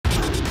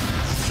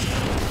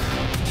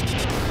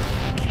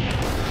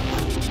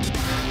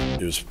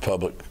was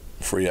public,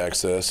 free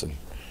access, and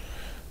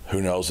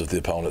who knows if the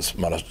opponents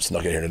might have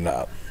snuck in here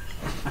tonight.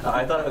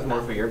 I thought it was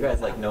more for your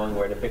guys, like knowing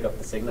where to pick up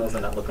the signals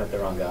and not looking at the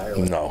wrong guy. Or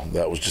what? No,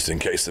 that was just in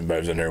case somebody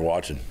was in there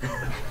watching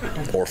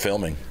or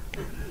filming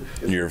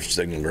your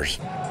signalers.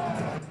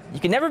 You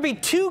can never be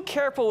too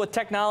careful with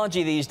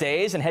technology these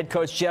days, and head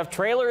coach Jeff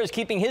Traylor is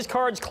keeping his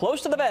cards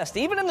close to the vest,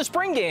 even in the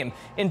spring game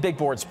in big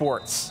board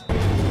sports.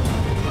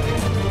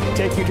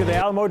 Take you to the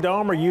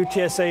Alamodome, where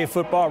UTSA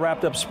football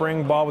wrapped up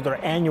spring ball with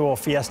their annual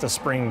Fiesta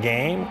Spring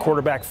Game.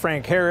 Quarterback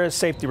Frank Harris,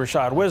 safety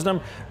Rashad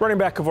Wisdom, running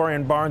back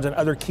Kavarian Barnes, and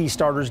other key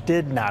starters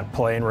did not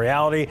play. In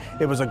reality,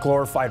 it was a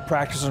glorified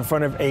practice in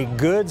front of a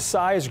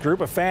good-sized group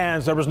of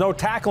fans. There was no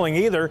tackling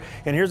either,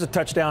 and here's a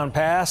touchdown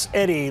pass.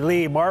 Eddie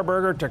Lee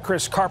Marburger to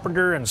Chris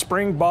Carpenter, and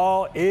spring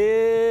ball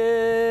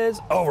is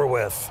over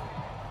with.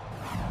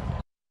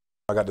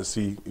 I got to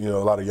see, a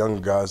lot of younger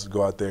guys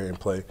go out there and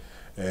play,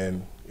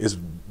 and it's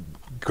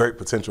great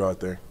potential out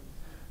there.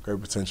 Great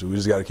potential. We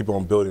just got to keep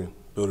on building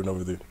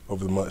over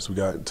the months we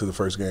got to the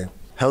first game.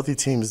 Healthy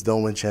teams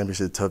don't win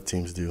championships. Tough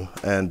teams do,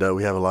 and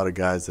we have a lot of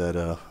guys that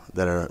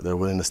they're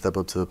willing to step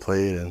up to the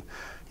plate, and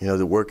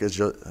the work is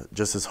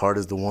just as hard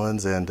as the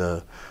ones, and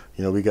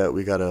we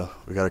got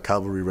a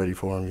cavalry ready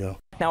for them.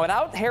 Now,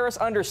 without Harris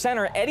under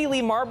center, Eddie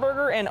Lee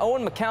Marburger and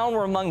Owen McCown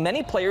were among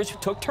many players who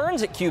took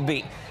turns at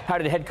QB. How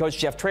did head coach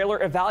Jeff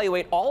Traylor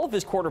evaluate all of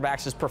his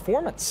quarterbacks'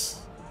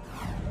 performance?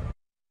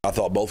 I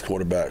thought both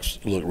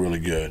quarterbacks looked really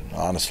good,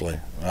 honestly.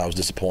 I was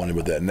disappointed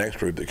with that next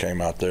group that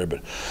came out there,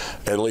 but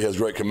Eddie Lee has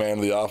great command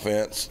of the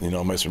offense,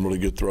 made some really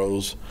good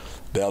throws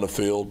down the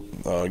field,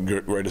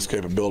 great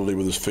escapability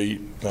with his feet,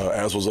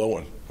 as was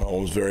Owen.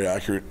 Owen was very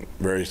accurate,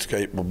 very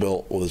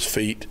escapable with his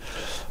feet.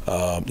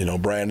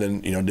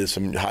 Brandon, did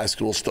some high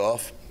school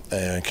stuff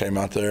and came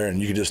out there,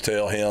 and you could just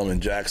tell him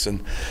and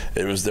Jackson,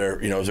 it was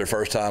their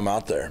first time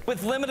out there.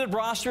 With limited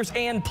rosters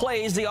and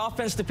plays, the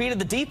offense defeated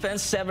the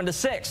defense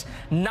 7-6.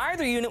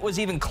 Neither unit was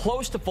even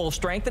close to full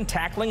strength, and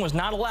tackling was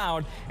not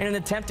allowed in an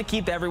attempt to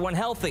keep everyone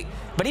healthy.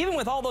 But even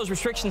with all those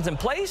restrictions in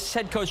place,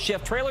 head coach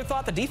Jeff Traylor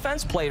thought the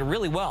defense played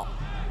really well.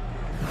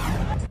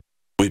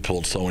 We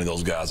pulled so many of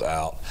those guys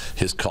out.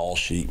 His call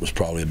sheet was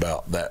probably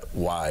about that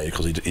wide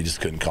because he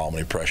just couldn't call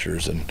many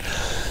pressures, and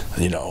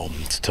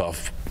it's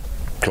tough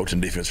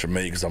coaching defense for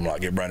me because I'm like,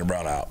 get Brandon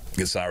Brown out,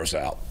 get Cyrus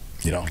out,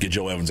 get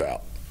Joe Evans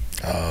out.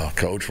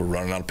 Coach, we're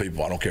running out of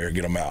people. I don't care,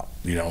 get them out.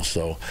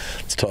 So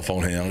it's tough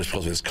on him just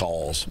because of his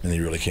calls, and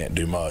he really can't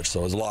do much.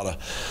 So there's a lot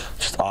of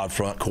just odd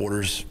front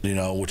quarters,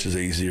 which is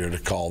easier to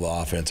call the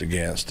offense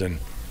against, and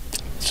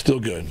it's still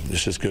good.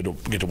 It's just good to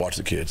get to watch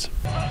the kids.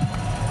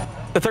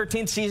 The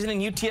 13th season in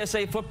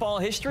UTSA football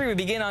history will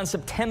begin on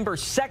September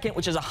 2nd,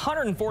 which is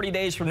 140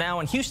 days from now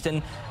in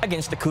Houston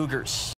against the Cougars.